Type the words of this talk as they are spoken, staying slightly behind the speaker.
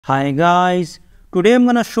Hi guys, today I'm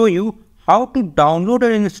gonna show you how to download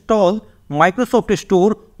and install Microsoft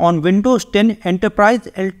Store on Windows 10 Enterprise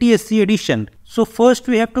Ltsc Edition. So first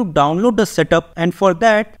we have to download the setup, and for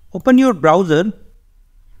that open your browser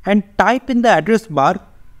and type in the address bar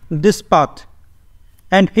this path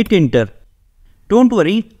and hit enter. Don't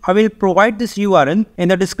worry, I will provide this URL in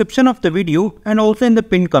the description of the video and also in the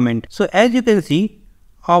pinned comment. So as you can see,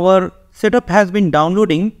 our setup has been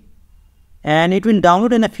downloading and it will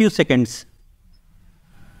download in a few seconds.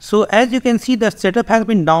 So as you can see, the setup has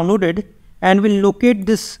been downloaded and will locate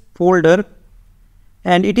this folder,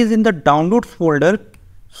 and it is in the downloads folder,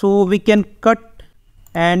 so we can cut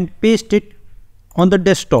and paste it on the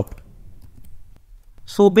desktop.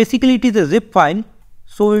 So basically it is a zip file,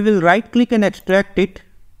 so we will right click and extract it.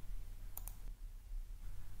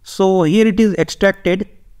 So here it is extracted.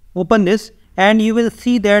 Open this and you will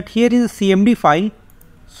see that here is a CMD file.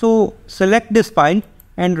 So select this file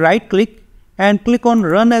and right click and click on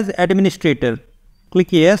run as administrator.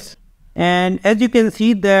 Click yes, and as you can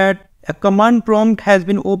see that a command prompt has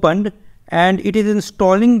been opened and it is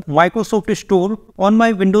installing Microsoft Store on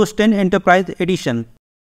my Windows 10 Enterprise Edition.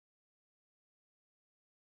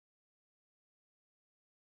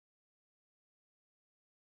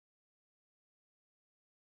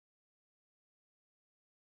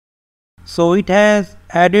 So it has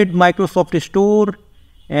added Microsoft Store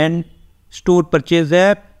and Store Purchase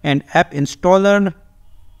App and App Installer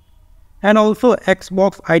and also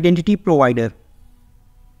Xbox Identity Provider,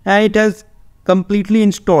 and it has completely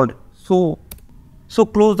installed. So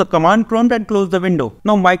close the command prompt and close the window.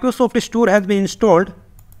 Now Microsoft Store has been installed.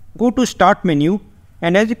 Go to Start menu,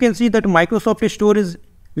 and as you can see that Microsoft Store is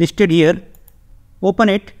listed here. Open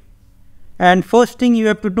it, and first thing you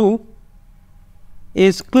have to do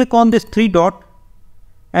is click on this three dot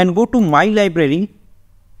and go to My Library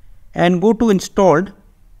and go to Installed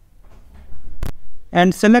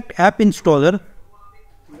and select App Installer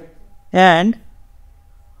and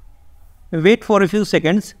wait for a few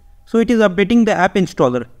seconds. So it is updating the App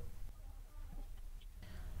Installer.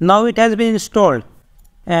 Now it has been installed,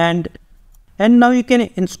 and now you can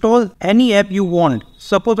install any app you want.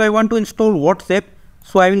 Suppose I want to install WhatsApp,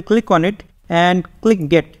 so I will click on it and click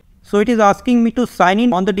Get. So it is asking me to sign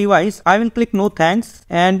in on the device. I will click no thanks,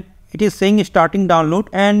 and it is saying starting download,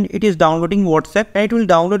 and it is downloading WhatsApp, and it will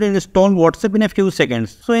download and install WhatsApp in a few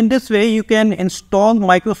seconds. So in this way you can install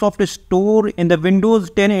Microsoft Store in the Windows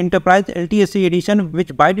 10 Enterprise Ltsc Edition,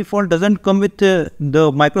 which by default doesn't come with the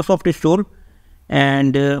Microsoft Store.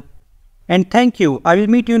 And thank you. I will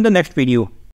meet you in the next video.